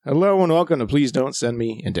Hello and welcome to Please Don't Send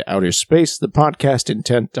Me into Outer Space, the podcast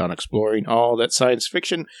intent on exploring all that science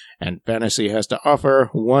fiction and fantasy has to offer,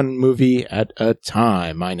 one movie at a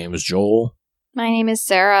time. My name is Joel. My name is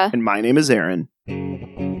Sarah. And my name is Aaron.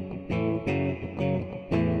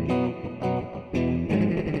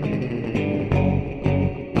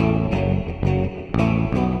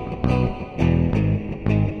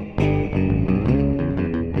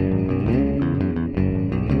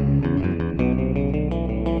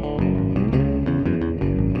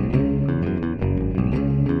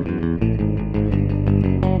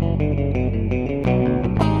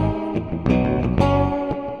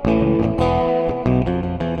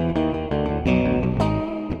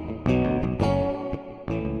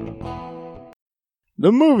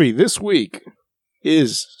 The movie this week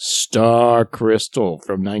is Star Crystal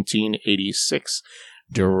from 1986,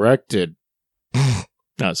 directed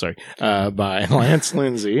by Lance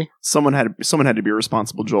Lindsay. Someone had to be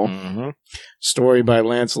responsible, Joel. Mm-hmm. Story by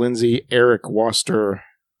Lance Lindsay, Eric Waster,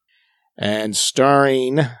 and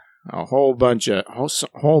starring a whole bunch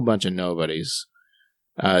of nobodies.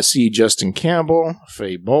 C. Justin Campbell,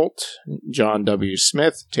 Faye Bolt, John W.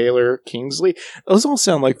 Smith, Taylor Kingsley. Those all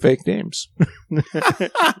sound like fake names.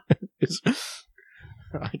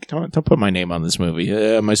 Don't put my name on this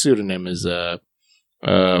movie. My pseudonym is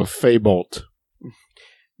Faye Bolt.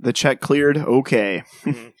 The check cleared. Okay.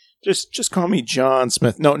 Just call me John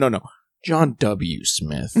Smith. No. John W.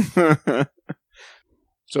 Smith.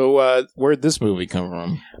 So, where'd this movie come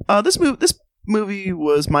from? This movie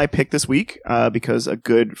was my pick this week because a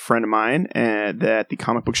good friend of mine at the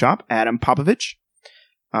comic book shop, Adam Popovich,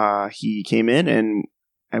 he came in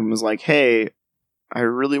and was like, "Hey, I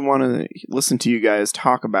really want to listen to you guys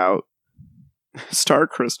talk about Star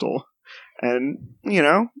Crystal," and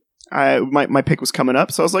my pick was coming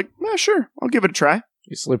up, so I was like, "Yeah, sure, I'll give it a try."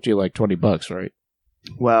 He slipped you like $20, right?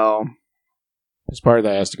 Well, as part of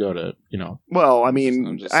that has to go to, Well, I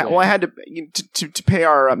mean, I had to pay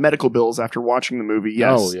our medical bills after watching the movie.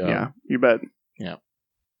 Yes. Oh, yeah. You bet. Yeah.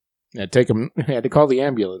 I had to call the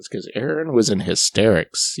ambulance because Aaron was in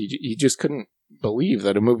hysterics. He just couldn't believe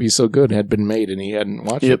that a movie so good had been made and he hadn't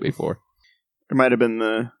watched it before. There might have been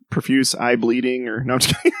the profuse eye bleeding or no, I'm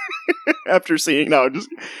just kidding. After seeing,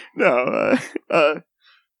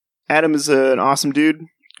 Adam is an awesome dude.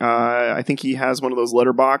 I think he has one of those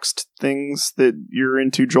letterboxed things that you're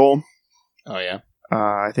into, Joel. Oh, yeah?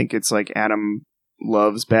 I think it's like Adam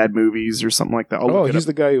Loves Bad Movies or something like that. He's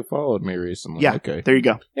the guy who followed me recently. Yeah, okay. There you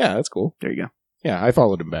go. Yeah, that's cool. There you go. Yeah, I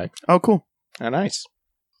followed him back. Oh, cool. Nice.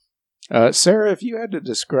 Sarah, if you had to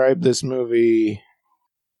describe this movie,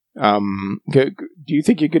 do you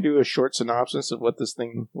think you could do a short synopsis of what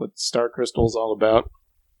Star Crystal is all about?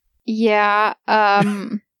 Yeah,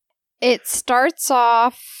 it starts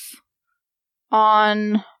off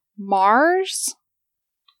on Mars.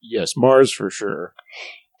 Yes, Mars for sure.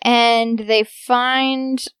 And they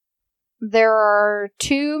find there are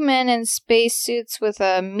two men in spacesuits with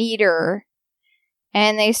a meter.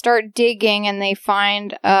 And they start digging and they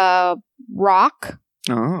find a rock.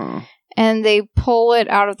 Oh. And they pull it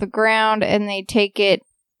out of the ground and they take it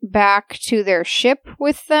back to their ship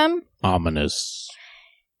with them. Ominous.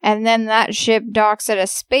 And then that ship docks at a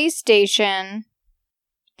space station.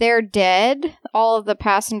 They're dead, all of the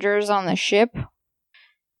passengers on the ship.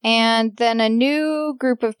 And then a new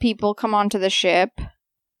group of people come onto the ship.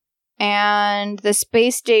 And the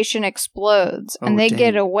space station explodes. And they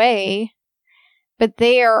get away. But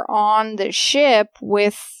they are on the ship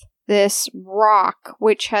with this rock,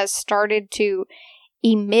 which has started to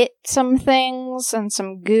emit some things and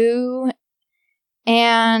some goo.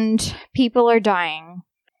 And people are dying.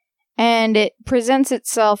 And it presents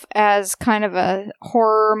itself as kind of a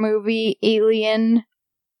horror movie, alien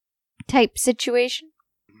type situation.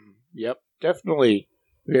 Yep, definitely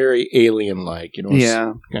very alien-like.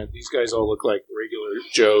 Yeah. These guys all look like regular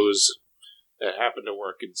Joes that happen to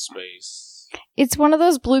work in space. It's one of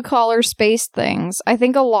those blue-collar space things. I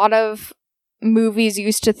think a lot of movies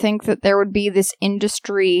used to think that there would be this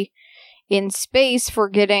industry in space for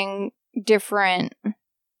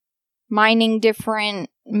mining different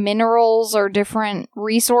minerals or different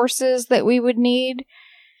resources that we would need.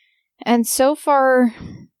 And so far,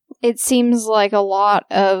 it seems like a lot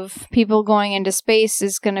of people going into space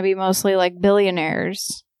is going to be mostly like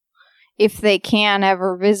billionaires. If they can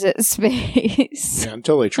ever visit space. Yeah,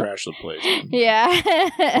 until they trash the place. Yeah.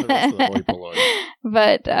 The rest of the hoi polloi.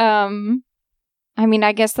 But, I mean,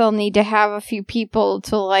 I guess they'll need to have a few people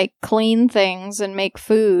to, like, clean things and make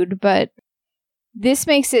food, but this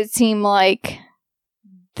makes it seem like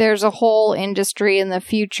there's a whole industry in the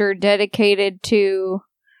future dedicated to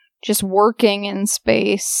just working in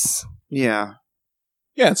space. Yeah.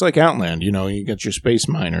 Yeah, it's like Outland. You got your space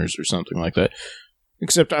miners or something like that.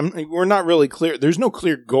 Except we're not really clear. There's no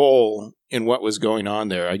clear goal in what was going on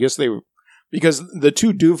there. I guess because the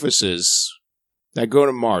two doofuses that go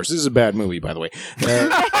to Mars. This is a bad movie, by the way.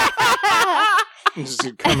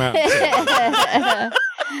 Just come out.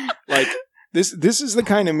 Like this is the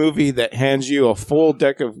kind of movie that hands you a full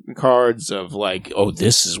deck of cards of like, oh,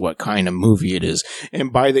 this is what kind of movie it is,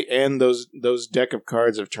 and by the end, those deck of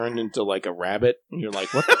cards have turned into like a rabbit, and you're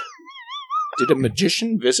like, what? Did a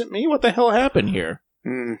magician visit me? What the hell happened here?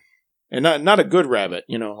 Mm. And not a good rabbit,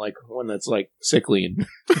 like one that's like sickly and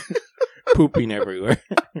pooping everywhere.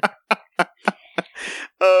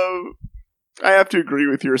 I have to agree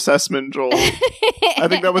with your assessment, Joel. I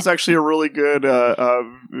think that was actually a really good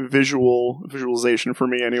visualization for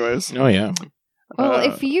me, anyways. Oh, yeah. Well,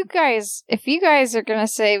 if you guys are gonna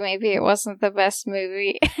say maybe it wasn't the best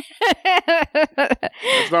movie,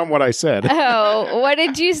 that's not what I said. Oh, what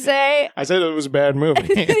did you say? I said it was a bad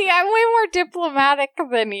movie. See, I'm way more diplomatic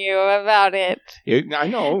than you about it. I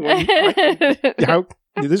know.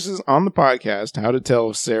 This is on the podcast. How to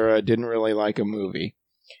tell if Sarah didn't really like a movie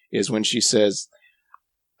is when she says,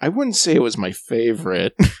 "I wouldn't say it was my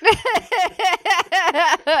favorite."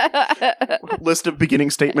 List of beginning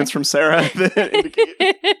statements from Sarah that indicate.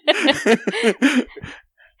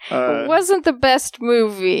 It wasn't the best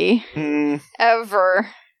movie ever.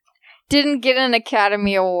 Didn't get an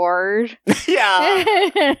Academy Award. Yeah.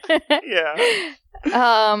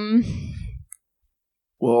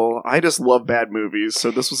 Well, I just love bad movies,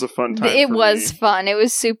 so this was a fun time. It was fun. It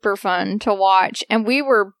was super fun to watch, and we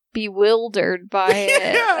were bewildered by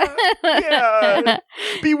it. Yeah.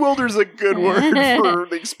 Bewilder's a good word for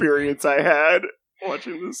the experience I had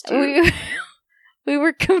watching this too. We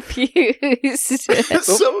were confused.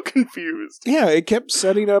 So confused. Yeah, it kept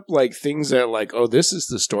setting up like things that like, oh, this is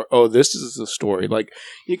the story. Oh, this is the story. Like,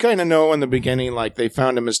 you kind of know in the beginning, like, they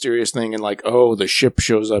found a mysterious thing and like, oh, the ship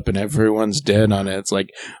shows up and everyone's dead on it. It's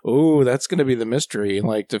like, oh, that's going to be the mystery.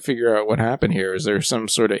 Like, to figure out what happened here. Is there some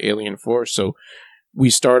sort of alien force? So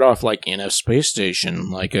we start off like in a space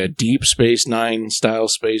station, like a Deep Space Nine style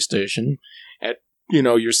space station.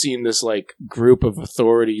 You're seeing this like group of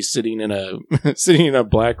authorities sitting in a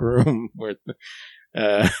black room with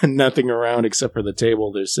nothing around except for the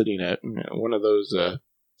table they're sitting at. One of those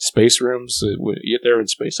space rooms. They're in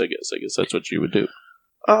space, I guess. I guess that's what you would do.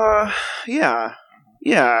 Yeah.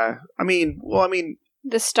 I mean,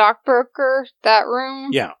 the stockbroker, that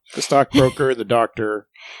room? Yeah. The stockbroker, the doctor.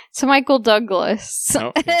 It's Michael Douglas.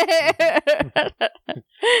 Oh, yeah.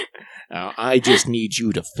 I just need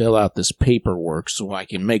you to fill out this paperwork so I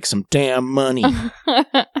can make some damn money.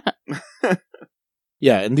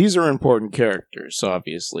 Yeah, and these are important characters,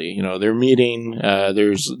 obviously. They're meeting.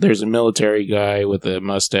 There's a military guy with a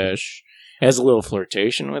mustache. Has a little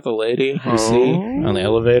flirtation with a lady you see on the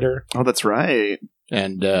elevator. Oh, that's right.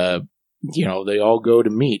 And, they all go to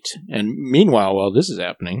meet. And meanwhile, while this is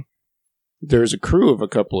happening, there's a crew of a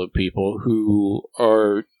couple of people who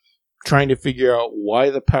are trying to figure out why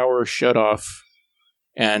the power shut off,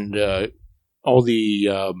 and all the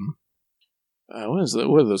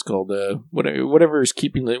what are those called? Whatever is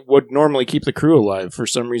would normally keep the crew alive for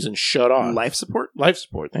some reason shut off. Life support.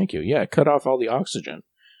 Thank you. Yeah, cut off all the oxygen,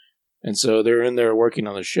 and so they're in there working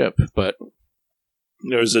on the ship. But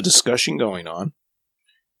there's a discussion going on,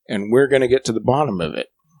 and we're going to get to the bottom of it.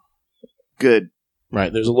 Good.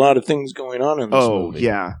 Right. There's a lot of things going on in this movie. Oh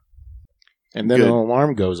yeah. And then an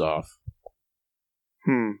alarm goes off.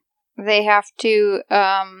 They have to,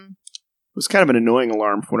 It was kind of an annoying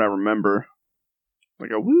alarm from what I remember.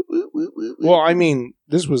 Like a whoop, whoop, whoop, whoop. Well, I mean,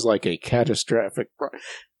 this was like a catastrophic...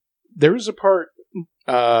 There was a part...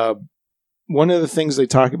 one of the things they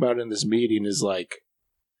talk about in this meeting is like,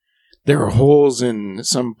 there are holes in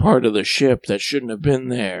some part of the ship that shouldn't have been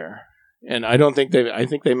there. And I think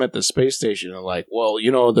they meant the space station and like, well,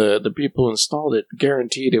 the people who installed it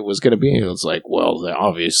guaranteed it was going to be. It was like, well, they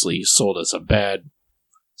obviously sold us a bad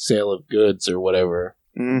sale of goods or whatever.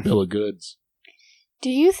 Bill of goods.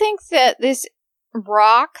 Do you think that this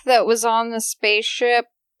rock that was on the spaceship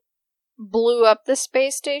blew up the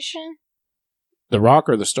space station? The rock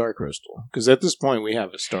or the star crystal? Because at this point we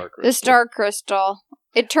have a star crystal. The star crystal.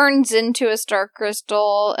 It turns into a star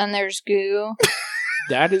crystal and there's goo.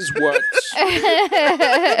 That is what...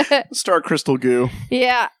 Star crystal goo.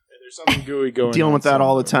 Yeah. There's something gooey going Dealing on with that somewhere.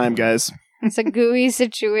 all the time, guys. It's a gooey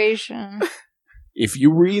situation. If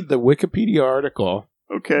you read the Wikipedia article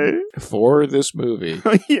Okay. for this movie,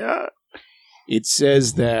 Yeah. it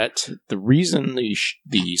says that the reason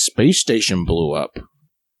the space station blew up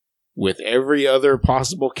with every other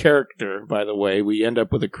possible character, by the way, we end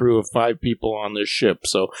up with a crew of 5 people on this ship.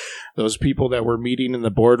 So those people that were meeting in the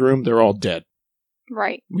boardroom, they're all dead.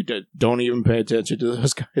 Right. We don't even pay attention to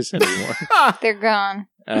those guys anymore. They're gone.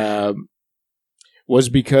 Was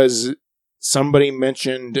because somebody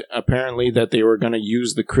mentioned apparently that they were going to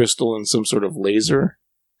use the crystal in some sort of laser,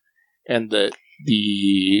 and that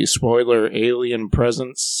the spoiler alien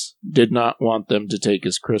presence did not want them to take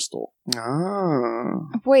his crystal. Oh.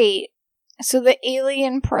 Wait, so the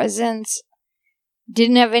alien presence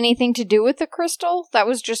didn't have anything to do with the crystal? That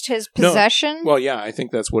was just his possession? Well, yeah, I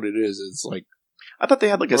think that's what it is. It's like I thought they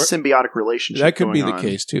had like a symbiotic relationship. that could be going the on.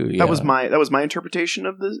 case too. Yeah. That was my interpretation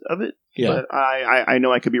of it. Yeah, But I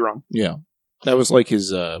know I could be wrong. yeah. That was like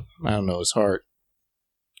his I don't know, his heart.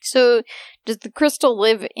 So, does the crystal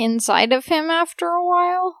live inside of him after a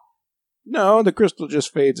while? No, the crystal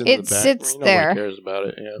just fades into It the back. sits Nobody there. cares about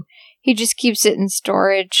it. Yeah. He just keeps it in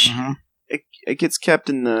storage. It gets kept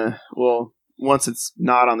in once it's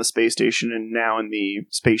not on the space station and now in the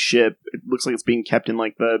spaceship, it looks like it's being kept in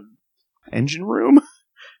like the engine room.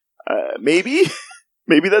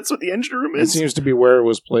 Maybe that's what the engine room It is. seems to be where it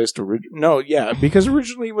was placed originally. No, yeah, because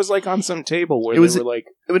originally it was like on some table where It was- they were like,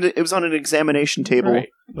 It was on an examination table. right.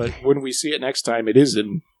 But when we see it next time, it is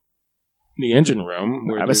in the engine room.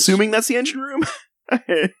 Where I'm there's assuming that's the engine room.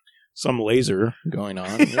 some laser going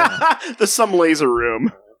on, yeah. The some laser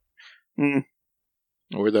room.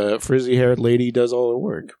 Where the frizzy-haired lady does all the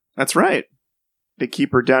work. That's right. They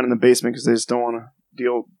keep her down in the basement because they just don't want to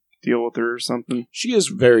deal with her or something. She is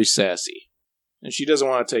very sassy, and she doesn't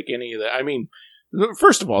want to take any of that. I mean,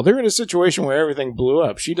 first of all, they're in a situation where everything blew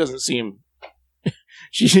up. She doesn't seem.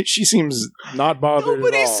 She seems not bothered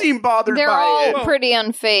Nobody at all. seemed bothered They're by all it. pretty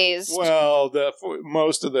unfazed. Well,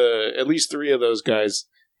 most of at least 3 of those guys,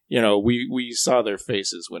 we saw their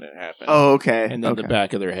faces when it happened. Oh, okay. And then okay. the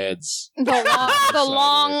back of their heads. the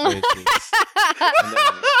long Side of their faces. And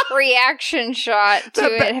then- reaction shot to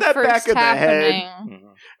That it back first of the head. happening. Mhm.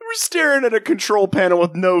 We're staring at a control panel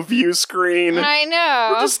with no view screen. I know.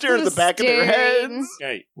 We're just staring at the back of their staring. heads.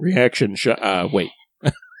 Hey, reaction shot. Wait.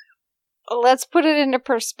 Let's put it into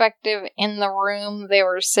perspective in the room they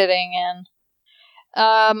were sitting in.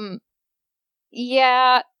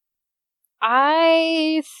 Yeah,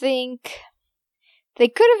 I think they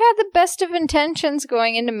could have had the best of intentions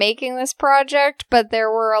going into making this project, but there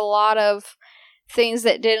were a lot of things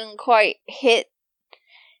that didn't quite hit,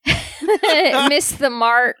 miss the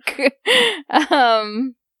mark.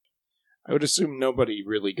 I would assume nobody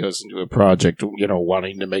really goes into a project,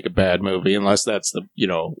 wanting to make a bad movie, unless that's the,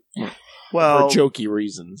 Well, for jokey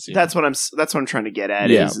reasons. that's what I'm trying to get at.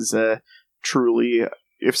 Yeah. Is truly,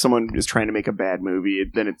 if someone is trying to make a bad movie,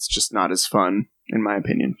 then it's just not as fun, in my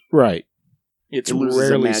opinion. right. It's It loses the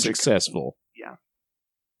rarely magic. successful.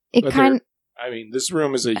 It But kind I mean, this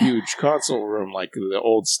room is a huge console room, like the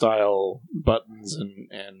old style buttons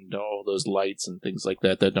and all those lights and things like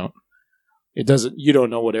that. You don't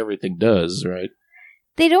know what everything does, right?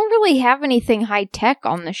 they don't really have anything high tech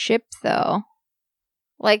on the ship, though.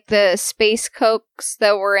 Like the space cokes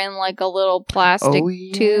that were in like a little plastic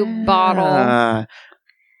tube bottle.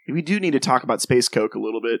 We do need to talk about Space Coke a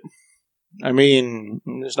little bit. I mean,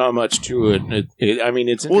 there's not much to it.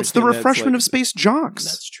 It's Well, it's the interesting that refreshment like- of space jocks.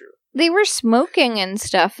 That's true. They were smoking and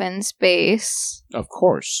stuff in space. Of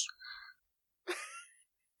course.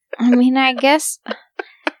 I mean, I guess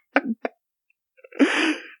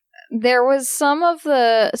there was some of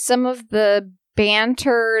the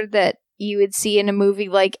banter that you would see in a movie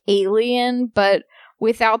like Alien, but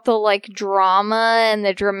without the like drama and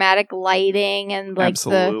the dramatic lighting and like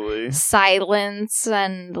Absolutely. the silence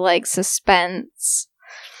and like suspense.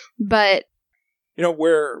 But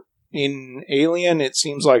Where in Alien, it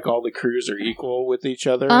seems like all the crews are equal with each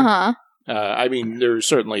other. I mean, there's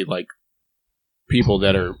certainly like people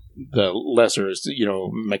that are the lesser,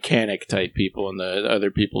 mechanic type people, and the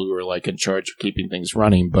other people who are like in charge of keeping things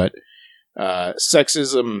running. But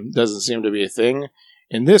sexism doesn't seem to be a thing.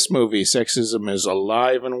 In this movie, sexism is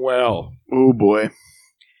alive and well. Oh boy.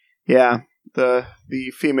 Yeah, the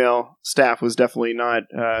female staff was definitely not.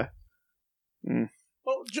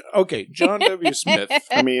 Well, okay, John W. Smith.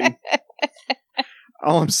 I mean,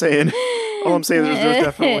 all I'm saying is there's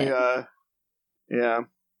definitely. Yeah,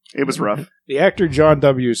 it was rough. The actor John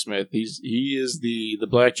W. Smith. He is the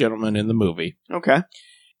black gentleman in the movie. Okay.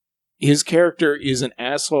 His character is an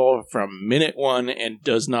asshole from minute one and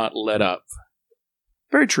does not let up.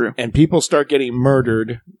 Very true. And people start getting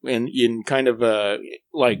murdered in kind of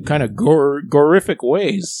gorific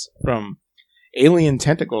ways from alien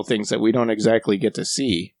tentacle things that we don't exactly get to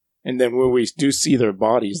see. And then when we do see their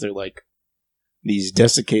bodies, they're like these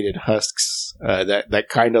desiccated husks that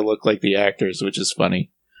kind of look like the actors, which is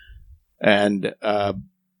funny. And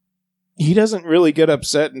he doesn't really get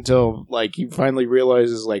upset until like he finally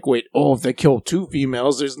realizes, like, wait, if they kill 2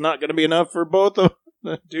 females, there's not going to be enough for both of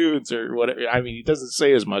the dudes or whatever. I mean, he doesn't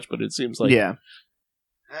say as much, but it seems like yeah.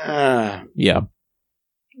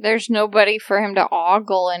 There's nobody for him to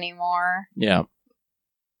ogle anymore. Yeah.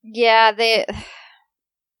 Yeah,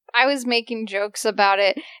 I was making jokes about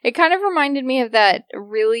it. It kind of reminded me of that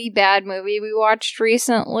really bad movie we watched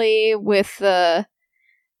recently with the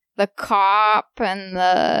cop and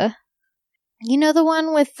the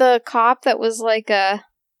one with the cop that was like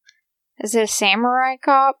is it a samurai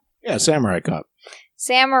cop? Yeah, Samurai Cop.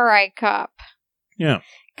 Samurai Cop. Yeah.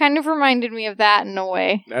 Kind of reminded me of that in a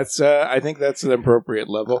way. That's I think that's an appropriate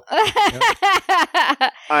level.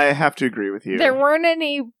 I have to agree with you. There weren't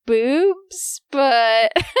any boobs,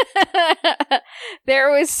 but there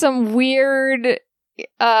was some weird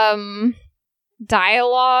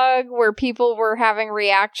dialogue where people were having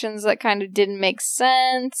reactions that kind of didn't make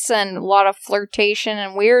sense, and a lot of flirtation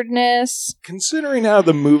and weirdness. Considering how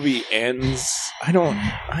the movie ends, I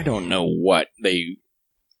don't know what they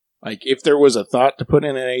like. If there was a thought to put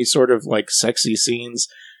in any sort of like sexy scenes,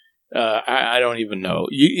 I don't even know.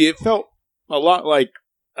 It felt a lot like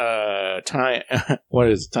Time. What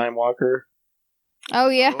is it, Time Walker? Oh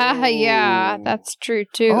yeah, yeah, that's true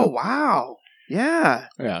too. Oh wow. Yeah.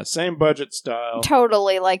 Yeah, same budget style.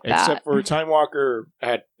 Totally like that. Except for Time Walker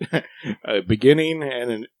had a beginning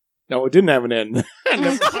and no, it didn't have an end.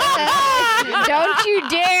 Don't you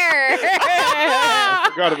dare! I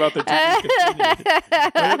forgot about the TV.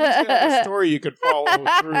 But at least it had a story you could follow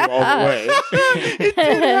through all the way. It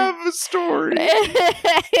did have a story.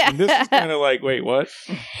 And this is kind of like, wait, what?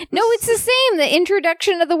 No, it's the same. The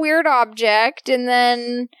introduction of the weird object, and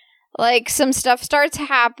then like some stuff starts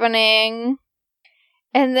happening.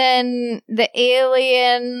 And then the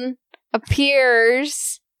alien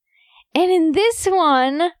appears, and in this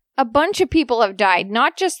one, a bunch of people have died.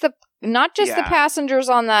 Not just the passengers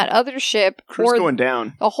on that other ship. Crew's going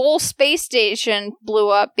down. The whole space station blew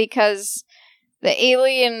up because the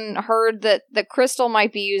alien heard that the crystal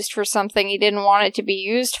might be used for something he didn't want it to be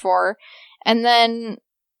used for. And then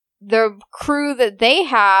the crew that they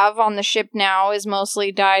have on the ship now is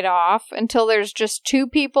mostly died off until there's just 2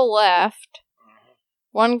 people left.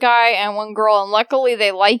 One guy and one girl, and luckily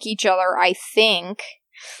they like each other, I think.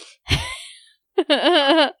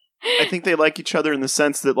 I think they like each other in the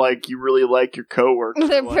sense that, like, you really like your coworker.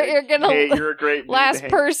 Like, you're a great last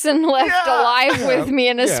person left alive with me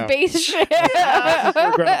in a spaceship. If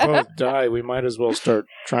we're going to both die, we might as well start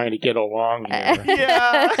trying to get along here.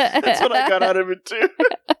 Yeah, that's what I got out of it, too.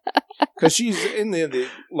 Because she's in the,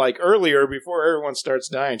 like, earlier, before everyone starts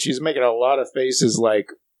dying, she's making a lot of faces like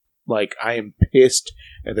I am pissed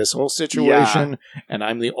at this whole situation, and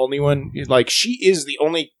I'm the only one. Like, she is the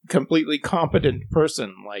only completely competent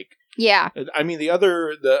person. Like, yeah. I mean, the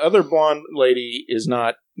other blonde lady is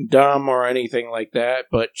not dumb or anything like that,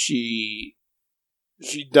 but she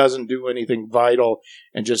doesn't do anything vital,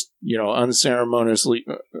 and just unceremoniously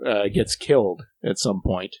gets killed at some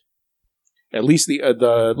point. At least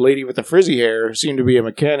the lady with the frizzy hair seemed to be a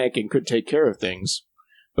mechanic and could take care of things,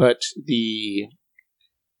 but the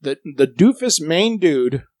doofus main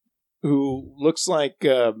dude who looks like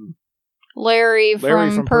Larry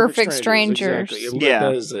from Perfect Strangers. Exactly.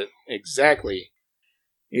 Does it exactly.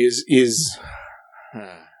 Is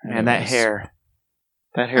man, that hair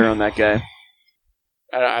on that guy.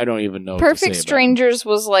 I don't even know. Perfect Strangers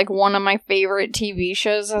was like one of my favorite TV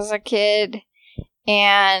shows as a kid,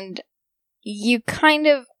 and you kind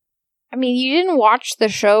of, I mean, you didn't watch the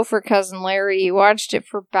show for Cousin Larry. You watched it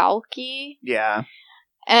for Balky. Yeah.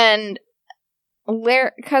 And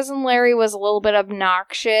Cousin Larry was a little bit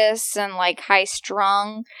obnoxious and like high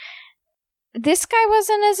strung. This guy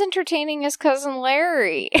wasn't as entertaining as Cousin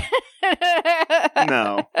Larry.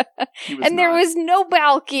 No. And there was no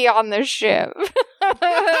Balky on the ship.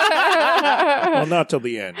 Well, not till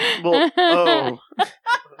the end. Well,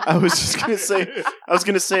 I was going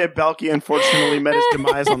to say a Balky unfortunately met his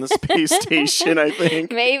demise on the space station, I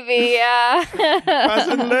think. Maybe, yeah.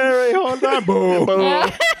 Cousin Larry, hold on. Boom.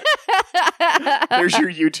 There's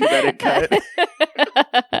your YouTube edit cut.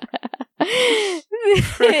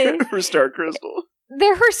 For Star Crystal.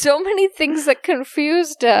 There were so many things that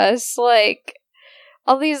confused us, like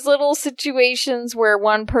all these little situations where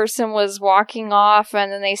one person was walking off and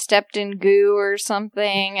then they stepped in goo or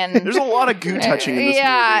something, and there's a lot of goo touching in this movie.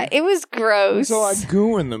 Yeah, it was gross. There's a lot of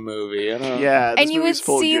goo in the movie. Yeah, and you would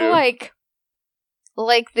see goo. like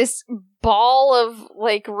like this ball of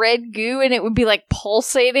like red goo, and it would be like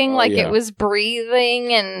pulsating, like it was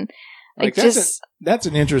breathing, and like that's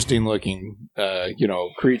an interesting looking,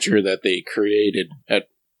 creature that they created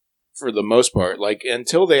for the most part. Like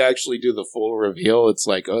until they actually do the full reveal, it's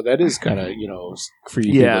like, oh, that is kind of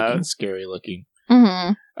creepy looking, scary looking.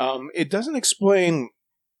 Mm-hmm. It doesn't explain,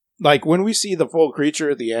 like when we see the full creature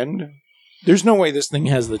at the end. There's no way this thing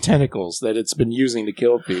has the tentacles that it's been using to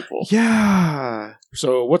kill people. Yeah.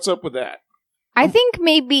 So what's up with that? I think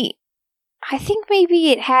maybe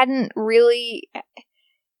it hadn't really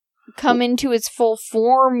come into its full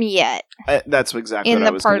form yet. That's exactly what I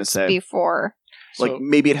was going to say. In the parts before. Like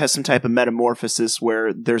maybe it has some type of metamorphosis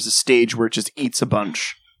where there's a stage where it just eats a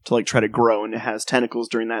bunch to like try to grow, and it has tentacles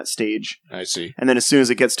during that stage. I see. And then as soon as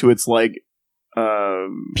it gets to its like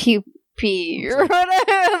pee or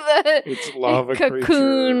whatever, it's lava cocoon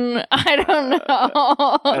creature. I don't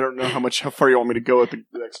know. I don't know how far you want me to go with the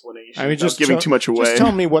explanation. I mean, just giving too much away. Just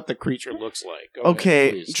tell me what the creature looks like. Go okay,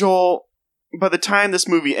 ahead, Joel. By the time this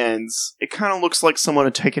movie ends, it kind of looks like someone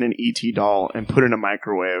had taken an ET doll and put it in a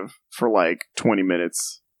microwave for like 20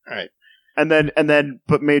 minutes. All right, and then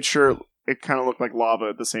but made sure it kind of looked like lava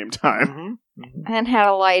at the same time. Mm-hmm. Mm-hmm. And had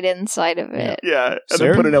a light inside of it. Yeah, and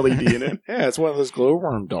then put an LED in it. Yeah, it's one of those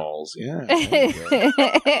glowworm dolls. Yeah.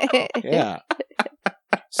 Yeah.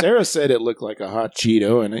 Sarah said it looked like a hot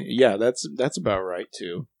Cheeto, and that's about right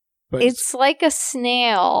too. But it's like a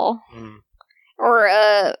snail. Or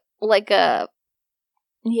a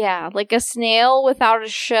snail without a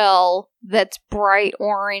shell that's bright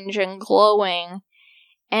orange and glowing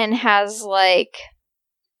and has like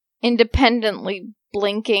independently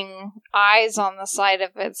blinking eyes on the side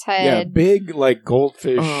of its head. Yeah, big like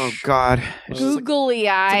goldfish. Oh god. Googly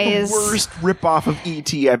eyes. It's the worst ripoff of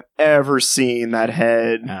E.T. I've ever seen, that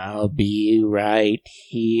head. I'll be right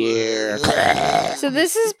here. So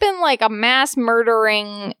this has been like a mass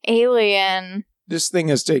murdering alien. This thing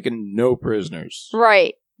has taken no prisoners.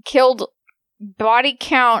 Right. Killed. Body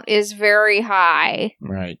count is very high.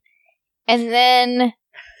 Right. And then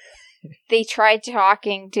they tried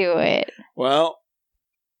talking to it. Well,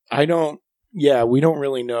 we don't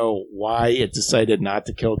really know why it decided not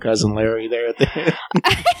to kill Cousin Larry there at the end.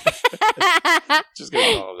 Just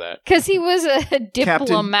gonna call that. Because he was a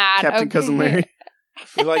diplomat. Captain Cousin Larry.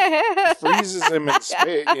 He like freezes him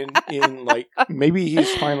in like maybe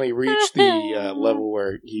he's finally reached the level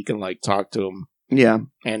where he can like talk to him,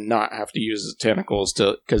 and not have to use his tentacles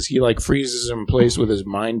because he like freezes him in place with his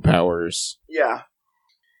mind powers. Yeah,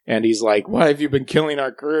 and he's like, "Why have you been killing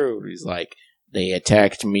our crew?" He's like, "They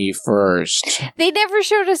attacked me first." They never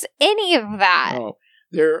showed us any of that. Oh,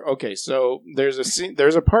 okay. So there's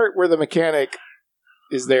a part where the mechanic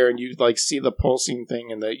is there, and you like see the pulsing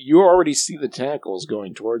thing, and you already see the tentacles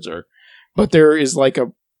going towards her, but there is like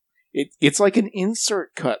it's like an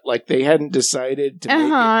insert cut, like they hadn't decided to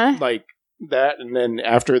make it like that, and then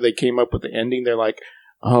after they came up with the ending, they're like,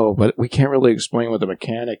 oh, but we can't really explain what the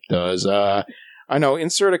mechanic does. I know,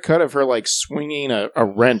 insert a cut of her like swinging a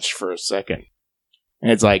wrench for a second. And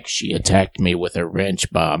it's like, she attacked me with a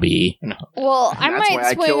wrench, Bobby. Well, That's why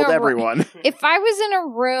I killed everyone. If I was in a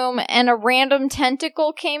room and a random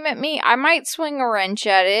tentacle came at me, I might swing a wrench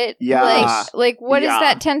at it. Yeah. Like what is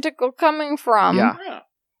that tentacle coming from? Yeah.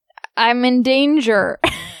 I'm in danger.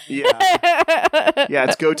 Yeah. Yeah,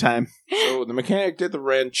 it's go time. So the mechanic did the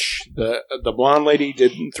wrench. The blonde lady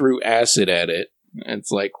threw acid at it. And it's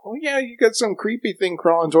like, well, yeah, you got some creepy thing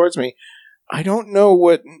crawling towards me. I don't know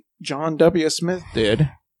what John W. Smith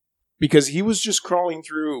did, because he was just crawling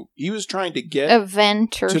through. He was trying to get a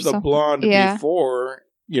vent or to something. The blonde before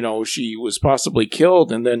she was possibly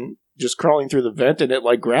killed, and then just crawling through the vent, and it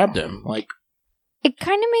like grabbed him. Like it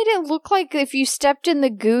kind of made it look like if you stepped in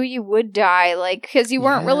the goo, you would die, like because you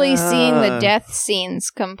weren't really seeing the death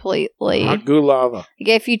scenes completely. Hot goo lava. Like,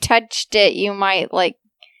 if you touched it, you might like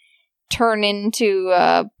turn into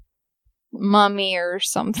a mummy or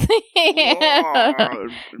something.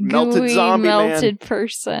 Melted gooey, zombie melted man.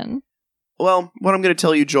 person. Well, what I'm going to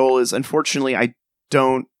tell you, Joel, is unfortunately I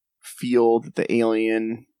don't feel that the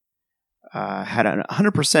alien had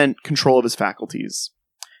 100% control of his faculties.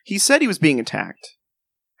 He said he was being attacked.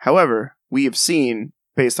 However, we have seen,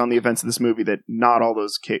 based on the events of this movie, that not all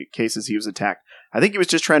those cases he was attacked. I think he was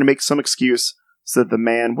just trying to make some excuse so that the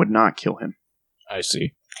man would not kill him. I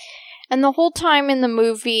see. And the whole time in the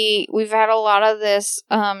movie, we've had a lot of this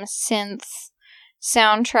synth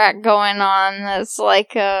soundtrack going on that's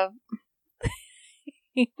like a...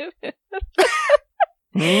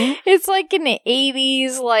 It's like an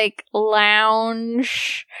 80s like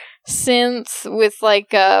lounge synth with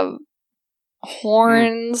like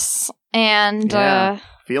horns And, Yeah.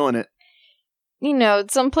 Feeling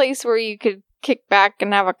it. someplace where you could kick back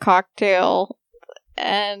and have a cocktail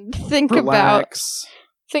and think Relax.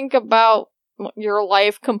 about your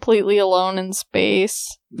life completely alone in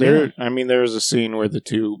space. There's a scene where the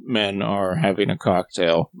two men are having a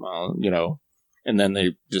cocktail, and then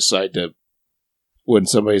they decide to, when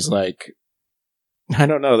somebody's like, I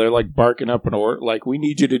don't know, they're like barking up an order, like, we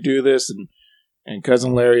need you to do this, and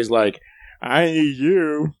Cousin Larry's like, I need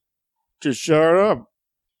you to shut up,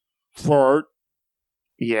 fart.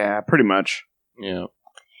 Yeah, pretty much. Yeah.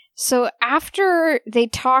 So after they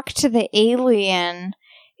talk to the alien,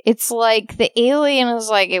 it's like the alien is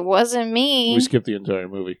like, it wasn't me. We skipped the entire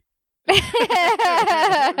movie. Because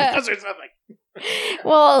there's nothing.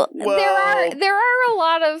 Well, Whoa. there are a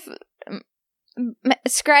lot of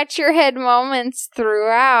scratch your head moments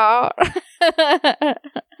throughout.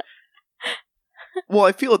 Well,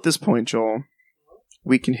 I feel at this point, Joel,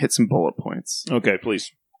 we can hit some bullet points. Okay,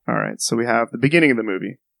 please. All right, so we have the beginning of the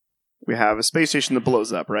movie. We have a space station that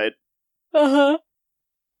blows up, right? Uh-huh.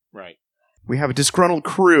 Right. We have a disgruntled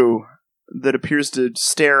crew that appears to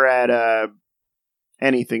stare at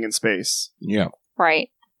anything in space. Yeah. Right.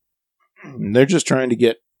 They're just trying to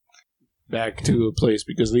get back to a place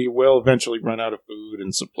because they will eventually run out of food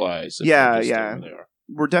and supplies. if Yeah, they just stay yeah. where they are.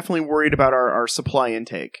 We're definitely worried about our supply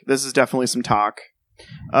intake. This is definitely some talk.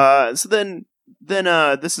 So then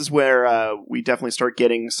this is where we definitely start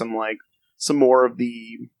getting some more of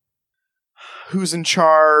the who's in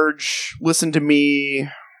charge, listen to me,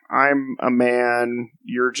 I'm a man,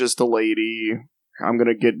 you're just a lady, I'm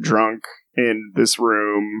gonna get drunk in this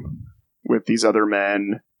room with these other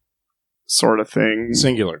men sort of thing.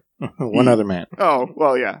 Singular. One other man. Oh,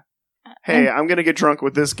 well, yeah. Hey, I'm gonna get drunk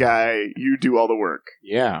with this guy, you do all the work.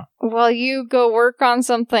 Yeah. While you go work on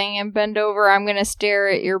something and bend over, I'm going to stare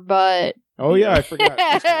at your butt. Oh, yeah, I forgot.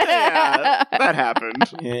 Yeah, that happened.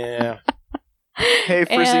 Yeah. Hey,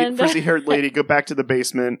 And- frizzy-haired lady, go back to the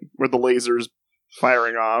basement where the laser's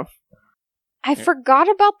firing off. I forgot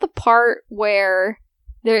about the part where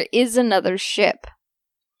there is another ship.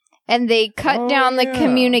 And they cut Oh, down the yeah.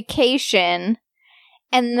 communication.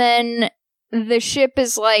 And then the ship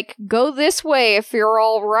is like, go this way if you're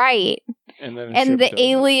all right. And then And the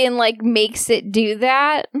alien, makes it do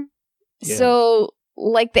that. Yeah. So,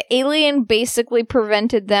 the alien basically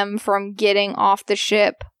prevented them from getting off the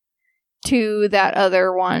ship to that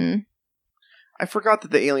other one. I forgot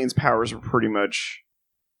that the alien's powers were pretty much,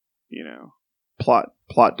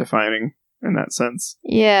 plot defining in that sense.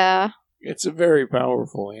 Yeah. It's a very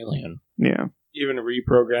powerful alien. Yeah. Even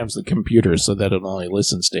reprograms the computer so that it only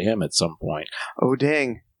listens to him at some point. Oh,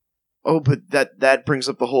 dang. Oh, but that brings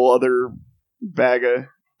up the whole other bag of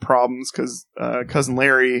problems, because Cousin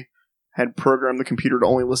Larry had programmed the computer to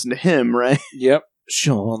only listen to him, right? Yep.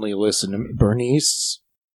 She'll only listen to me. Bernice,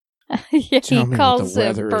 Yeah, tell he me calls what the it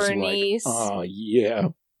weather Bernice. is like. Oh, yeah.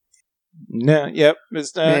 No, yep.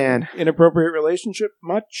 Is that Man. inappropriate relationship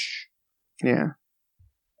much? Yeah.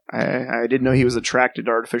 I didn't know he was attracted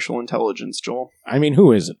to artificial intelligence, Joel. I mean,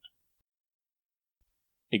 who isn't?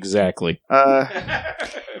 Exactly.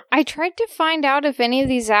 I tried to find out if any of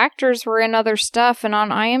these actors were in other stuff, and on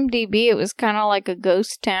IMDb it was kind of like a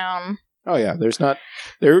ghost town. Oh yeah,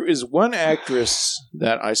 there is one actress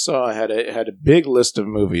that I saw had a big list of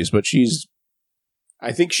movies, but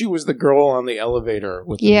I think she was the girl on the elevator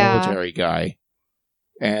with the Yeah. military guy.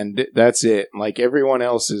 And that's it. Like everyone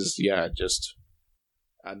else is just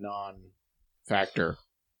a non-factor.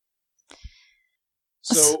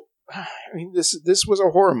 So, I mean, this was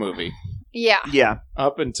a horror movie Yeah. Yeah.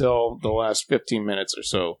 up until the last 15 minutes or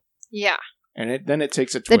so. Yeah. And then it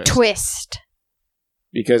takes a The twist. twist.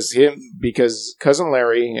 Because Cousin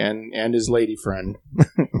Larry and his lady friend,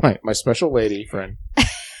 my special lady friend,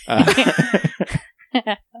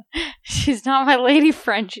 She's not my lady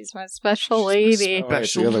friend, she's my special lady. Oh,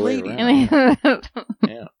 it's the other way lady. around.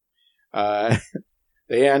 Yeah.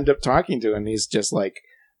 They end up talking to him, and he's just like,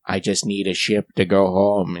 I just need a ship to go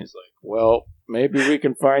home. He's like, well, maybe we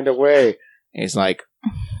can find a way. And he's like,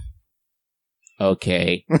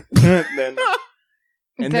 okay.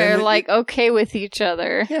 And They're then okay with each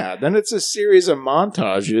other. yeah, then it's a series of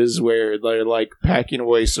montages where they're like packing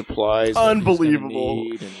away supplies. that he's gonna Unbelievable.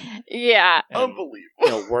 need and, Yeah. and,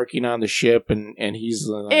 Unbelievable. working on the ship, and he's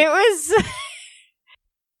like, It was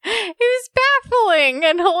it was baffling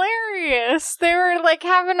and hilarious. They were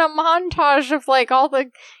having a montage of all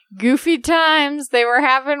the goofy times they were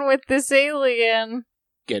having with this alien.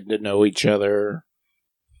 getting to know each other.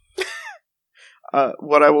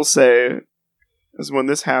 What I will say is when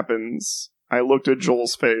this happens, I looked at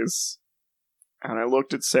Joel's face, and I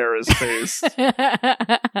looked at Sarah's face,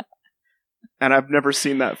 And I've never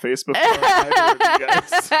seen that face before. I've heard you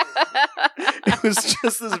guys. It was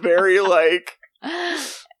just this very like,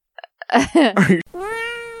 are you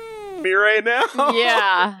me right now?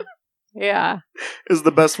 Yeah. Yeah. Is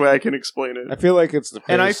the best way I can explain it. I feel like it's the face.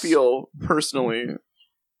 And I feel personally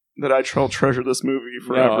that I shall treasure this movie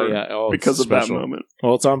forever because of that moment.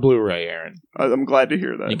 Well, it's on Blu-ray, Aaron. I'm glad to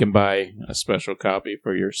hear that. You can buy a special copy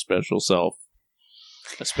for your special self.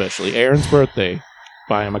 Especially Aaron's birthday.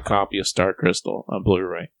 Buy him a copy of Star Crystal on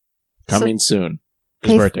Blu-ray. Coming soon.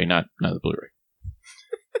 His birthday, not the Blu-ray.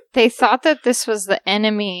 They thought that this was the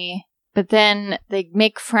enemy, but then they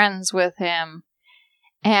make friends with him.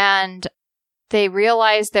 And they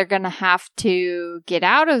realize they're going to have to get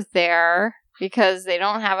out of there because they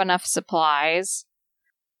don't have enough supplies.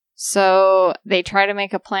 So they try to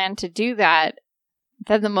make a plan to do that.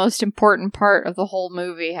 Then the most important part of the whole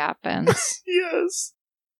movie happens. Yes.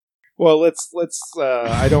 Well, let's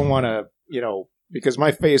I don't want to, because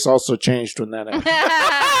my face also changed when that happened.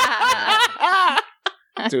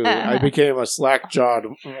 Dude, I became a slack-jawed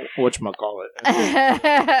whatchamacallit.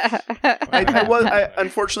 I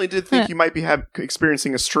unfortunately did think you might be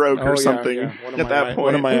experiencing a stroke or something at that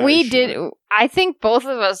point. We did. I think both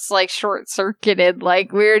of us short-circuited.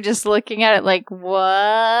 Like we were just looking at it like, what?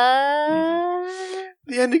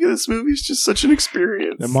 The ending of this movie is just such an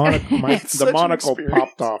experience. The monocle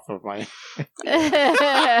popped off of my.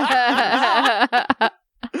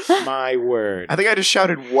 My word. I think I just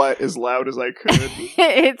shouted "what" as loud as I could.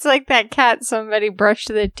 It's like that cat somebody brushed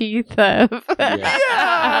the teeth of.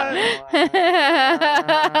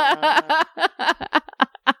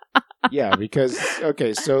 Yeah, because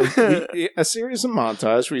so a series of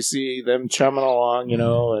montage. We see them chumming along,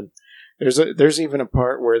 and there's even a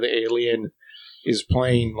part where the alien is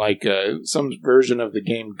playing like some version of the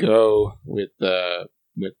game Go with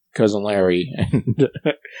Cousin Larry, and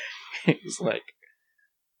he's like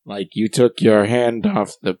you took your hand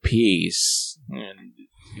off the piece, and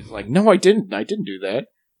he's like, no, I didn't do that.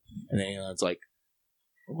 And then it's like,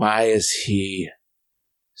 why is he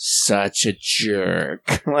such a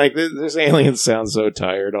jerk? Like this alien sounds so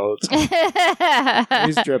tired all the time.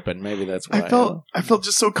 He's dripping. Maybe that's why. I felt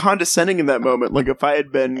just so condescending in that moment. Like if I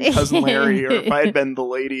had been Cousin Larry or if I had been the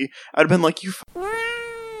lady, I'd have been like, you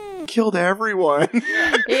killed everyone.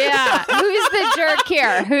 Yeah. Who's the jerk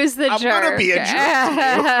here? Who's the jerk? I'm gonna be a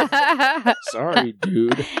jerk. Sorry,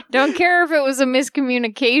 dude. Don't care if it was a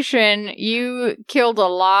miscommunication. You killed a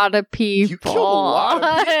lot of people. You killed a lot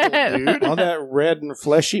of people, dude. All that red and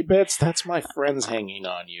fleshy bits, that's my friends hanging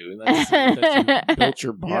on you. That's you built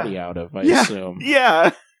your body out of, I assume.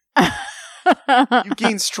 Yeah. You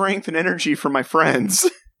gain strength and energy from my friends.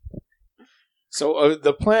 So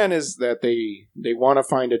the plan is that they want to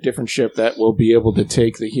find a different ship that will be able to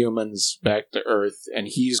take the humans back to Earth, and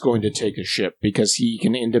he's going to take a ship because he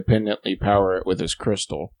can independently power it with his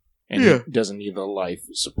crystal, and he doesn't need the life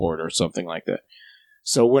support or something like that.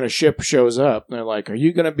 So when a ship shows up, they're like, are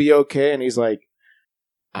you going to be okay? And he's like,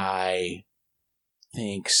 I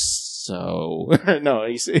think so. No,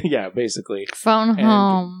 basically. Phone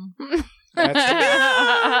home.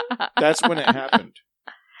 That's when it happened.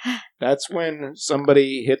 That's when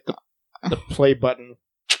somebody hit the play button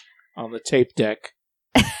on the tape deck,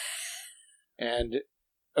 and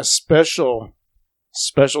a special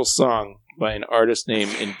song by an artist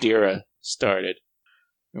named Indira started.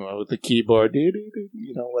 With the keyboard,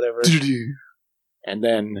 whatever. And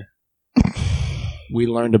then we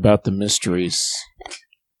learned about the mysteries,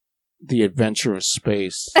 the adventure of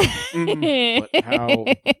space, but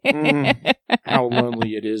how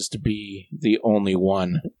lonely it is to be the only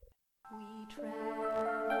one. We travel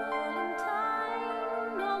in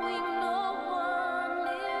time, knowing no one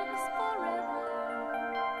lives forever.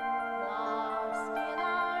 Lost in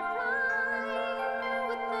our prime,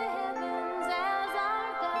 with the heavens as our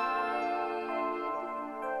guide.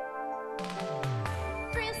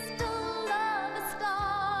 Crystal of a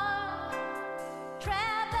star,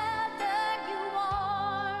 traveler you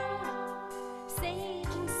are.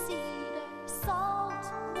 Sage and cedar, salt,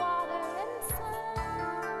 water and sun.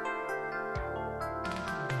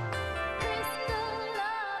 Crystal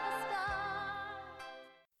of a star.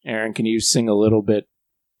 Aaron, can you sing a little bit?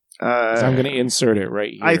 'Cause I'm going to insert it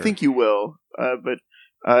right here. I think you will. But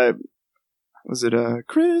was it a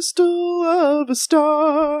crystal of a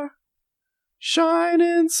star,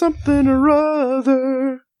 shining something or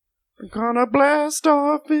other? We're gonna blast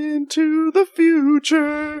off into the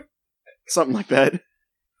future. Something like that.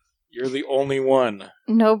 You're the only one.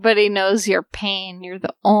 Nobody knows your pain. You're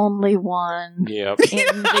the only one Yep.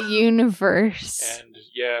 in the universe. And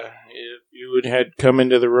if you had come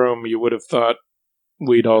into the room, you would have thought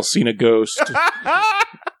we'd all seen a ghost.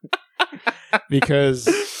 Because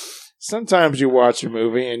sometimes you watch a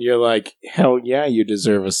movie and you're like, hell yeah, you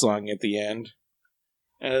deserve a song at the end.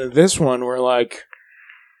 And this one, we're like,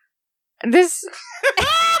 This.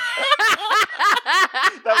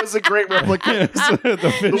 That was a great replica. the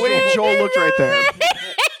The way Joel looked right there.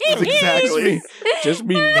 That's exactly. just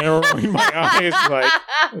me narrowing my eyes like,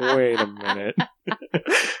 wait a minute.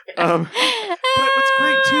 But what's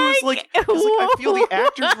great too is like, 'cause, like, I feel the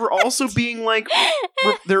actors were also being like,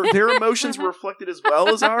 their emotions were reflected as well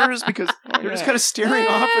as ours because they're just kind of staring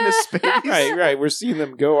off into space. Right. We're seeing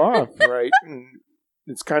them go off, right? And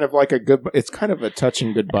it's kind of like it's kind of a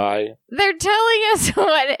touching goodbye. They're telling us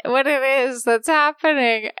what it is that's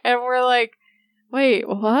happening, and we're like, wait,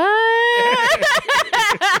 what?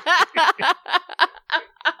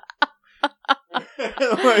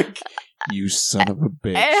 Like, you son of a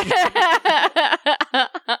bitch.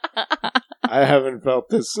 I haven't felt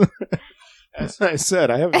this. As I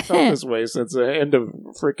said, I haven't felt this way since the end of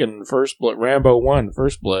freaking First Blood, Rambo 1,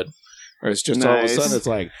 First Blood. Where it's just all of a Nice. sudden it's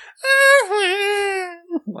like,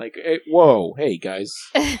 hey, whoa, hey guys,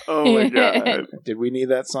 Oh my god. did we need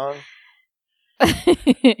that song?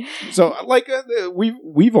 So, like,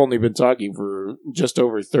 we've only been talking for just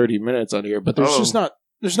over 30 minutes on here, but there's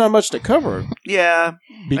not much to cover. Yeah,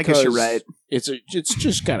 I Because guess you're right. It's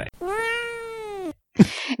just kind of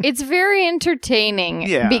It's very entertaining.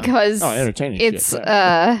 Yeah. Because entertaining. it's shit,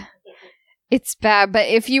 right. it's bad. But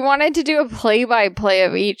if you wanted to do a play-by-play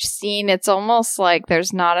of each scene, it's almost like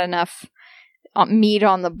there's not enough meat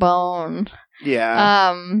on the bone.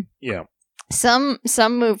 Yeah. Yeah. Some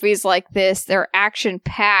movies like this, they're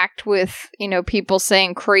action-packed with, people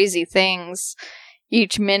saying crazy things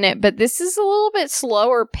each minute, but this is a little bit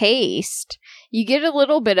slower paced. You get a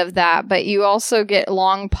little bit of that, but you also get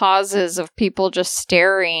long pauses of people just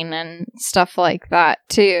staring and stuff like that,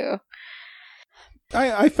 too.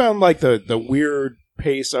 I found like the weird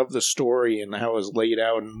pace of the story and how it was laid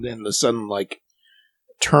out, and then the sudden like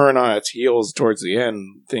turn on its heels towards the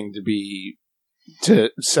end thing to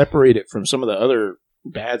separate it from some of the other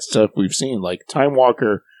bad stuff we've seen. Like Time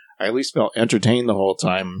Walker, I at least felt entertained the whole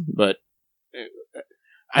time, but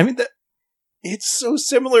I mean it's so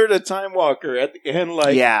similar to Time Walker at the end.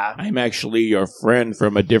 Like, yeah. I'm actually your friend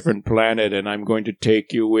from a different planet, and I'm going to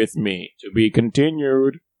take you with me. To be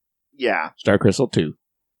continued. Yeah. Star Crystal 2.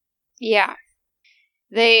 Yeah.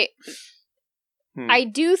 I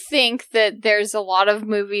do think that there's a lot of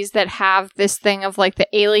movies that have this thing of like the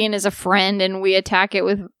alien is a friend and we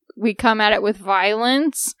come at it with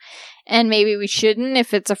violence, and maybe we shouldn't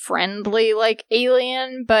if it's a friendly like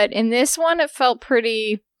alien, but in this one it felt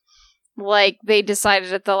pretty like they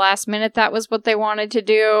decided at the last minute that was what they wanted to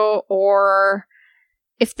do, or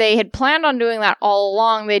if they had planned on doing that all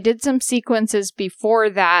along, they did some sequences before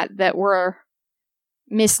that were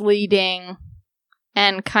misleading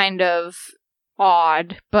and kind of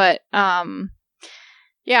odd, but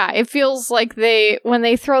yeah, it feels like when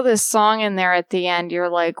they throw this song in there at the end, you're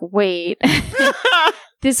like, wait,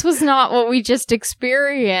 this was not what we just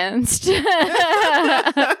experienced.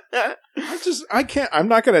 I'm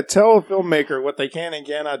not going to tell a filmmaker what they can and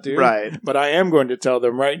cannot do. Right. But I am going to tell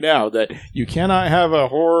them right now that you cannot have a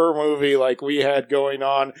horror movie like we had going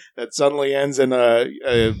on that suddenly ends in a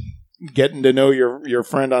getting to know your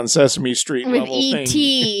friend on Sesame Street With level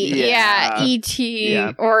E.T. thing. Yeah, E.T.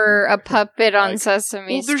 Yeah. or a puppet on Like,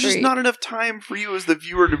 Sesame Well, there's Street. just not enough time for you as the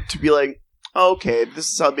viewer to be like, oh, okay,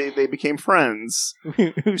 this is how they became friends.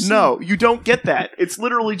 No, you don't get that. It's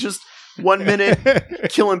literally just 1 minute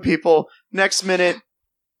killing people, next minute,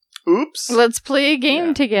 oops. Let's play a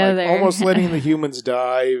game together. Like, almost letting the humans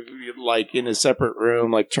die, like in a separate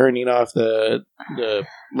room, like turning off the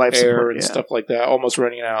Life air support, and yeah. stuff like that, almost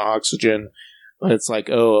running out of oxygen. But it's like,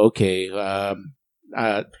 oh, okay.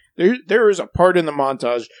 There is a part in the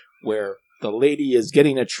montage where the lady is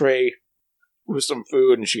getting a tray with some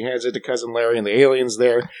food, and she hands it to Cousin Larry, and the alien's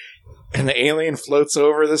there, and the alien floats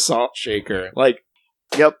over the salt shaker. Like,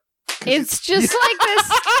 Yep. It's just like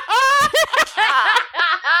this.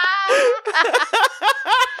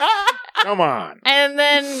 come on. And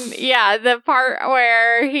then, yeah, the part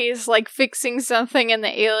where he's like fixing something and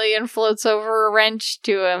the alien floats over a wrench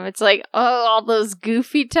to him. It's like, oh, all those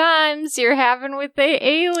goofy times you're having with the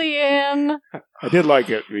alien. I did like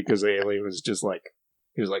it because the alien was just like,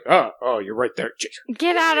 he was like, oh, you're right there.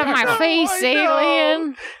 Get out of my face, I know. alien.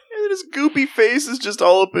 And his goopy face is just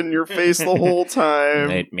all up in your face the whole time.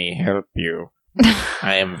 Let me help you.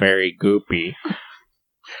 I am very goopy.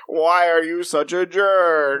 Why are you such a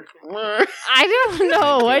jerk? I don't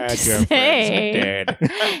know what to Glad your friends say. are dead.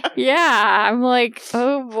 Yeah, I'm like,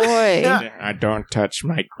 oh boy. Yeah. I don't touch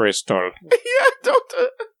my crystal. Yeah, don't.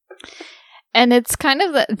 And it's kind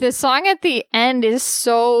of the song at the end is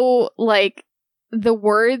so like the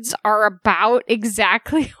words are about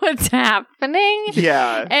exactly what's happening.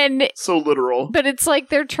 Yeah, And so literal. but it's like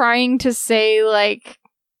they're trying to say like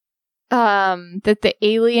that the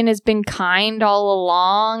alien has been kind all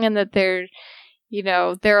along and that they're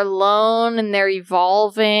they're alone and they're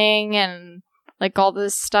evolving and like all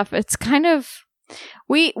this stuff. It's kind of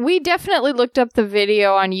we definitely looked up the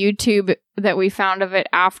video on YouTube that we found of it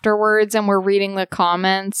afterwards, and we're reading the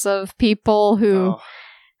comments of people who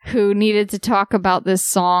needed to talk about this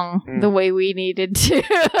song the way we needed to.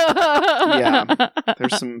 Yeah.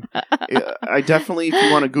 There's some. I definitely, if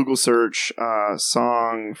you want to Google search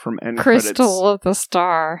song from end Crystal of the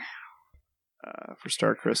Star. for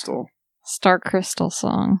Star Crystal, Star Crystal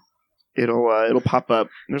song. it'll pop up.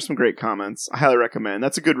 There's some great comments. I highly recommend.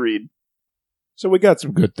 That's a good read. So we got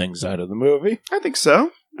some good things out of the movie. I think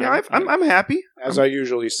so. Yeah, I'm happy. As I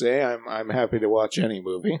usually say, I'm happy to watch any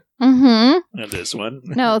movie. Mm-hmm. And this one.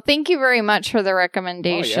 No, thank you very much for the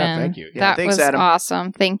recommendation. Oh, yeah, thank you. Yeah, That thanks, was Adam.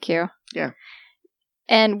 awesome. Thank you. Yeah.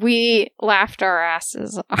 And we laughed our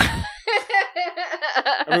asses off. I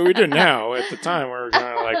mean, we did now. At the time, we were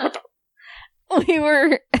kind of like, what the? We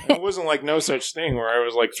were. It wasn't like no such thing where I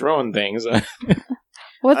was like throwing things.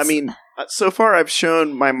 What's, I mean, so far I've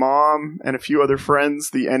shown my mom and a few other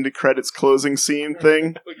friends the end of credits closing scene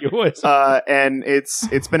thing, It was. and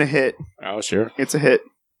it's been a hit. Oh, sure. It's a hit.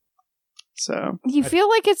 So you feel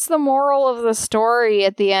like it's the moral of the story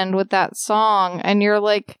at the end with that song, and you're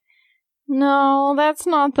like, no, that's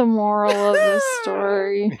not the moral of the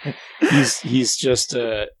story. He's just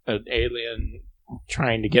an alien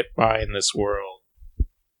trying to get by in this world.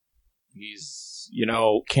 He's,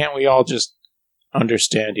 can't we all just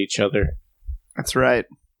understand each other? that's right.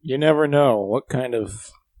 You never know what kind of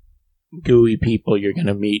gooey people you're going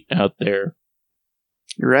to meet out there.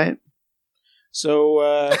 You're right. So,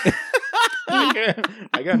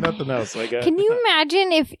 I got nothing else. Can you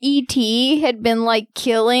imagine if E.T. had been like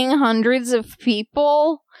killing hundreds of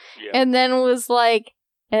people Yeah. and then was like,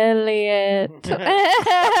 Elliot. I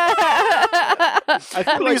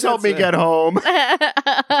feel like Please help me that's get home.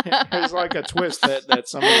 There's like a twist that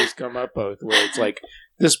somebody's come up with where it's like,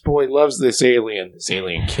 this boy loves this alien. This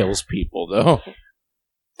alien kills people, though.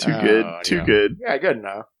 Too good. Oh, Too yeah. good. Yeah, good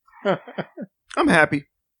enough. I'm happy.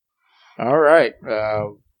 All right.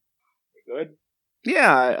 Good.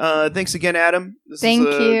 Yeah. Thanks again, Adam. This Thank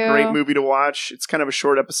is a you. great movie to watch. It's kind of a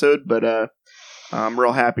short episode, but I'm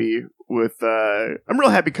real happy with. I'm real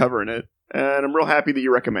happy covering it, and I'm real happy that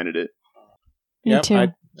you recommended it. Me Yep, too.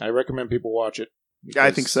 I recommend people watch it. Yeah,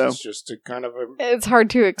 I think so. It's just a kind of a It's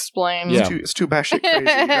hard to explain. Yeah. It's too batshit crazy. You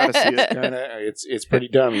gotta see it. kind of it's pretty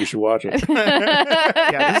dumb. You should watch it.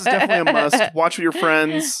 Yeah, this is definitely a must. Watch with your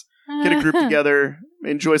friends. Get a group together.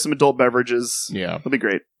 Enjoy some adult beverages. Yeah. It'll be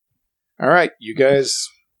great. All right, you guys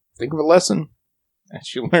think of a lesson that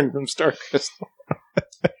you learned from Star Crystal.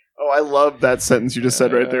 Oh, I love that sentence you just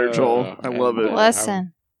said right there, Joel. I love it.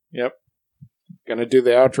 Lesson. Yep. Gonna do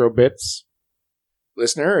the outro bits.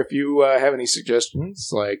 Listener, if you have any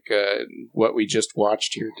suggestions, like what we just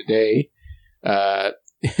watched here today, and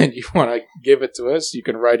you want to give it to us, you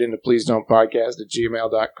can write into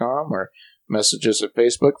pleasedon'tpodcast@gmail.com or message us at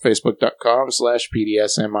Facebook,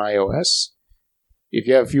 facebook.com/PDSMIOS. If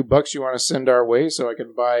you have a few bucks you want to send our way so I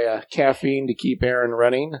can buy caffeine to keep Aaron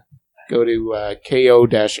running, go to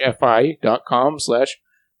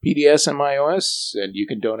ko-fi.com/PDSMIOS, and you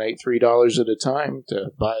can donate $3 at a time to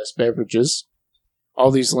buy us beverages.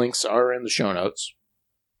 All these links are in the show notes.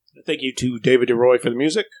 Thank you to David DeRoy for the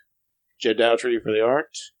music, Jed Dowtry for the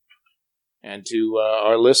art, and to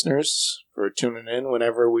our listeners for tuning in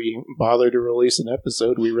whenever we bother to release an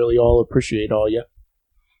episode. We really all appreciate all you.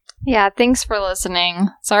 Yeah, thanks for listening.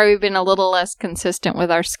 Sorry we've been a little less consistent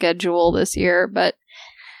with our schedule this year, but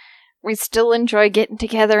we still enjoy getting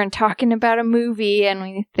together and talking about a movie, and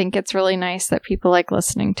we think it's really nice that people like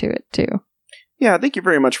listening to it too. Yeah, thank you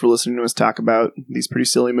very much for listening to us talk about these pretty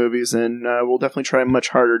silly movies, and we'll definitely try much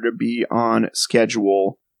harder to be on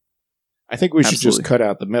schedule. I think we should just Absolutely. cut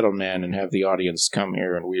out the middleman and have the audience come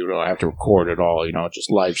here, and we don't have to record it all.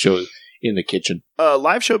 Just live shows in the kitchen.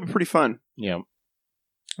 Live show would be pretty fun. Yeah.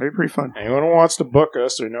 It'd be pretty fun. Anyone who wants to book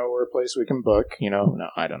us or know where a place we can book, no,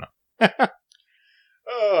 I don't know.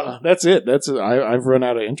 That's it. I've run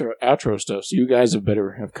out of outro stuff, so you guys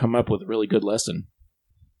have come up with a really good lesson.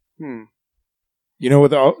 Hmm.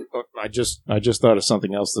 I just thought of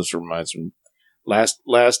something else this reminds me. Last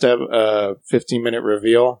 15-minute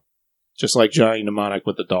reveal, just like Johnny Mnemonic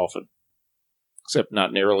with the dolphin, except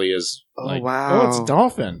not nearly as Oh, like, wow. oh, it's a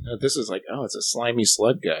dolphin. This is like, oh, it's a slimy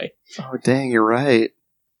slug guy. Oh, dang, you're right.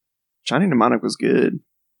 Johnny Mnemonic was good.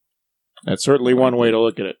 That's certainly one way to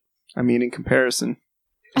look at it. I mean, in comparison.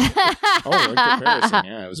 Oh, in comparison,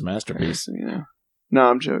 yeah, it was a masterpiece. Yeah. No,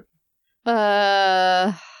 I'm joking.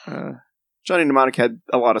 Uh, Johnny Mnemonic had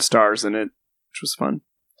a lot of stars in it, which was fun.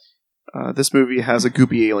 This movie has a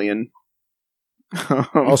goopy alien.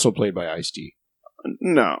 Also played by Ice-T.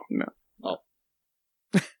 No.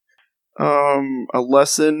 A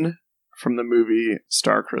lesson from the movie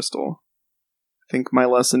Star Crystal. I think my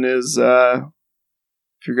lesson is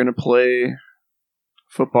if you're going to play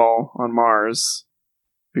football on Mars,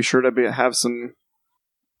 be sure to have some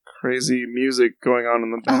crazy music going on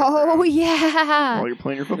in the background oh yeah, while you're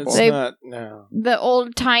playing your football. It's They- not, no. the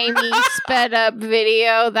old timey sped up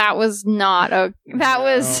video. That was not a. That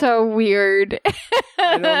was No. so weird.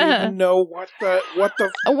 I don't even know what the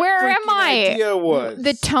Where am freaking I? idea was.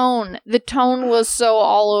 The tone was so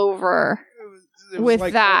all over. It was with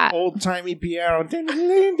like that. old timey piano.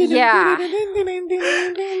 Yeah.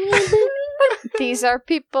 These are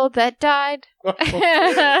people that died.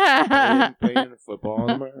 Playing football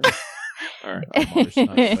on Mars. Or on Mars,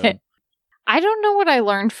 not the moon. I don't know what I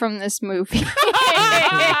learned from this movie.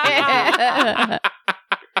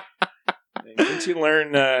 Didn't you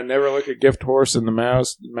learn never look a gift horse in the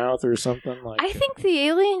mouth or something like? I think the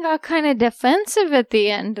alien got kind of defensive at the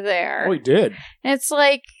end there. Oh, he did. It's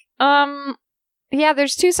like, yeah,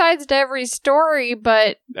 there's two sides to every story,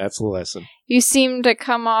 but That's the lesson. you seem to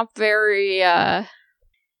come off very Your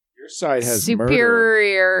side has murder.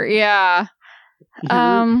 superior. Yeah.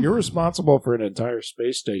 You're responsible for an entire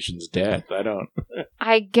space station's death. I don't.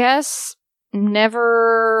 I guess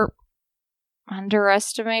never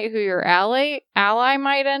underestimate who your ally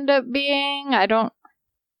might end up being. I don't.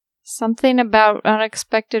 Something about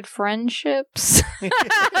unexpected friendships.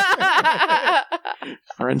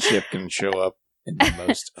 Friendship can show up in the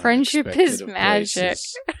most Friendship unexpected is of magic.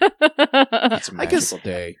 places. It's a I guess- magical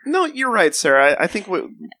day. No, you're right, Sarah. I think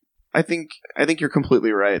you're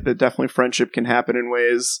completely right. That definitely friendship can happen in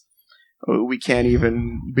ways we can't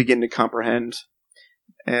even begin to comprehend,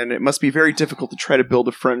 and it must be very difficult to try to build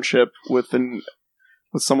a friendship with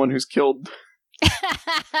someone who's killed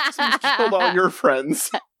all your friends.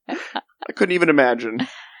 I couldn't even imagine.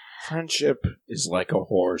 Friendship is like a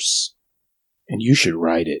horse, and you should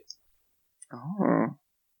ride it. Oh.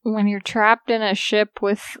 When you're trapped in a ship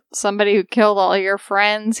with somebody who killed all your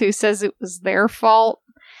friends who says it was their fault,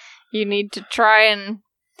 you need to try and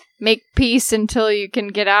make peace until you can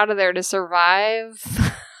get out of there to survive.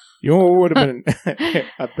 You know what would have been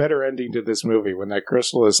a better ending to this movie when that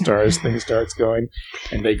crystal of stars thing starts going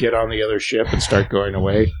and they get on the other ship and start going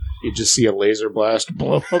away? You just see a laser blast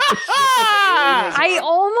blow up the ship. I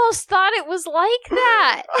almost thought it was like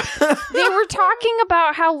that. They were talking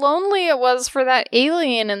about how lonely it was for that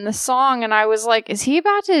alien in the song, and I was like, is he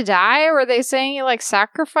about to die? Or were they saying he like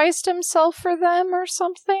sacrificed himself for them or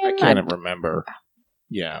something? I can't remember.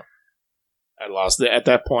 Yeah. I lost it. At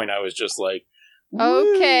that point, I was just like,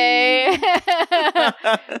 Okay.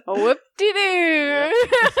 Whoop-de-doo.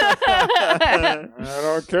 I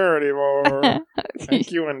don't care anymore.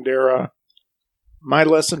 Thank you, Indira. My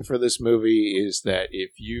lesson for this movie is that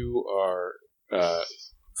if you are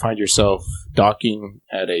find yourself docking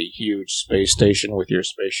at a huge space station with your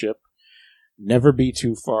spaceship, never be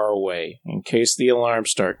too far away in case the alarms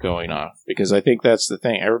start going off. Because I think that's the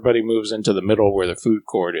thing. Everybody moves into the middle where the food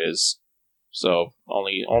court is. So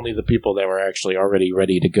only the people that were actually already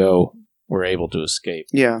ready to go were able to escape.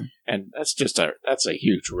 Yeah. And that's a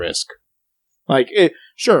huge risk. Like,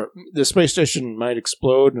 sure, the space station might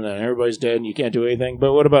explode and then everybody's dead and you can't do anything.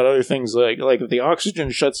 But what about other things like if the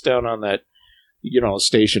oxygen shuts down on that,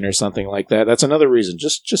 station or something like that? That's another reason.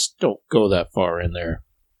 Just don't go that far in there.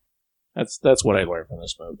 That's what I learned from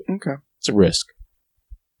this movie. Okay. It's a risk.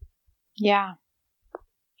 Yeah.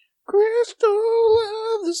 Crystal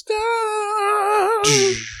of the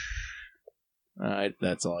stars. All right,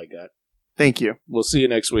 that's all I got. Thank you. We'll see you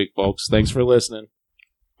next week, folks. Thanks for listening.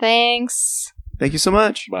 Thanks. Thank you so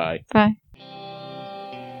much. Bye. Bye.